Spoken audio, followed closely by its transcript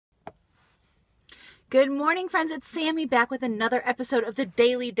Good morning, friends. It's Sammy back with another episode of the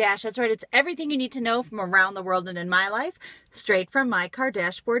Daily Dash. That's right. It's everything you need to know from around the world and in my life, straight from my car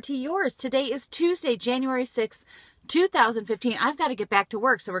dashboard to yours. Today is Tuesday, January 6th, 2015. I've got to get back to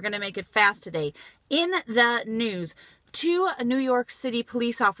work, so we're going to make it fast today. In the news, 2 New York City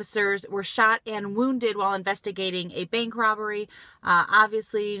police officers were shot and wounded while investigating a bank robbery.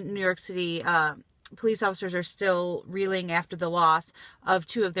 Obviously, New York City police officers are still reeling after the loss of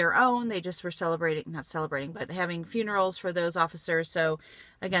 2 of their own. They just were having funerals for those officers. So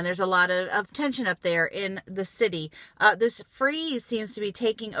again, there's a lot of tension up there in the city. This freeze seems to be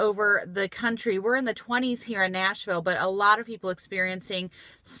taking over the country. We're in the 20s here in Nashville, but a lot of people experiencing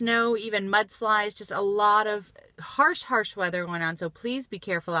snow, even mudslides, just a lot of harsh weather going on. So please be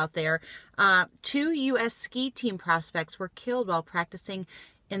careful out there. 2 U.S. ski team prospects were killed while practicing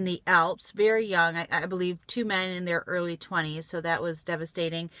in the Alps, very young. I believe 2 men in their early 20s, so that was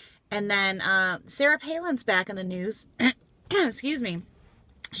devastating. And then Sarah Palin's back in the news. Excuse me.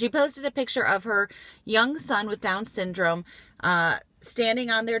 She posted a picture of her young son with Down syndrome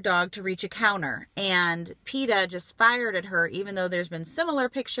standing on their dog to reach a counter. And PETA just fired at her, even though there's been similar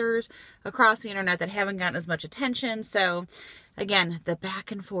pictures across the internet that haven't gotten as much attention. So again, the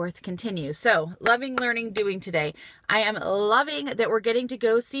back and forth continues. So, loving, learning, doing today. I am loving that we're getting to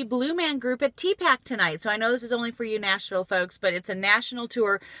go see Blue Man Group at TPAC tonight. So I know this is only for you Nashville folks, but it's a national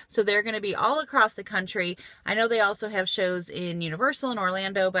tour. So they're going to be all across the country. I know they also have shows in Universal and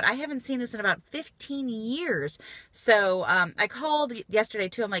Orlando, but I haven't seen this in about 15 years. So I called yesterday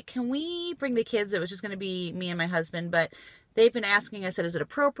too. I'm like, can we bring the kids? It was just going to be me and my husband, but they've been asking. I said, is it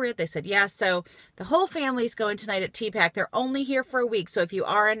appropriate? They said yes. So the whole family's going tonight at TPAC. They're only here for a week. So if you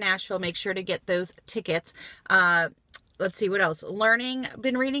are in Nashville, make sure to get those tickets. Let's see what else.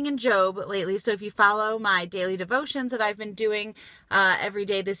 Been reading in Job lately. So if you follow my daily devotions that I've been doing every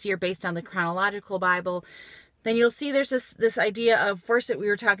day this year based on the chronological Bible, then you'll see there's this idea of, first that we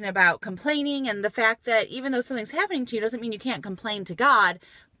were talking about complaining and the fact that even though something's happening to you doesn't mean you can't complain to God.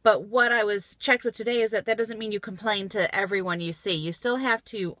 But what I was checked with today is that doesn't mean you complain to everyone you see. You still have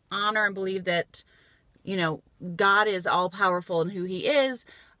to honor and believe that, God is all powerful in who he is.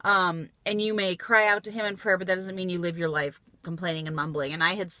 And you may cry out to him in prayer, but that doesn't mean you live your life complaining and mumbling. And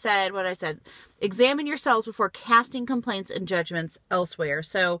I had said what I said, examine yourselves before casting complaints and judgments elsewhere.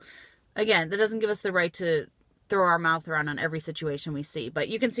 So again, that doesn't give us the right to throw our mouth around on every situation we see. But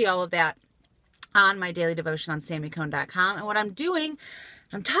you can see all of that on my daily devotion on sammycone.com. And what I'm doing,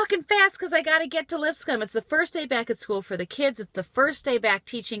 I'm talking fast because I got to get to Lipscomb. It's the first day back at school for the kids. It's the first day back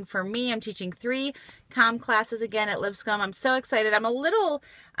teaching for me. I'm teaching 3 comm classes again at Lipscomb. I'm so excited.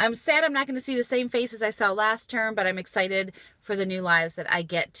 I'm sad I'm not going to see the same faces I saw last term, but I'm excited for the new lives that I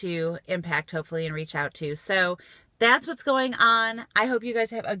get to impact, hopefully, and reach out to. So that's what's going on. I hope you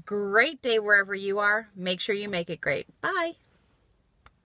guys have a great day wherever you are. Make sure you make it great. Bye.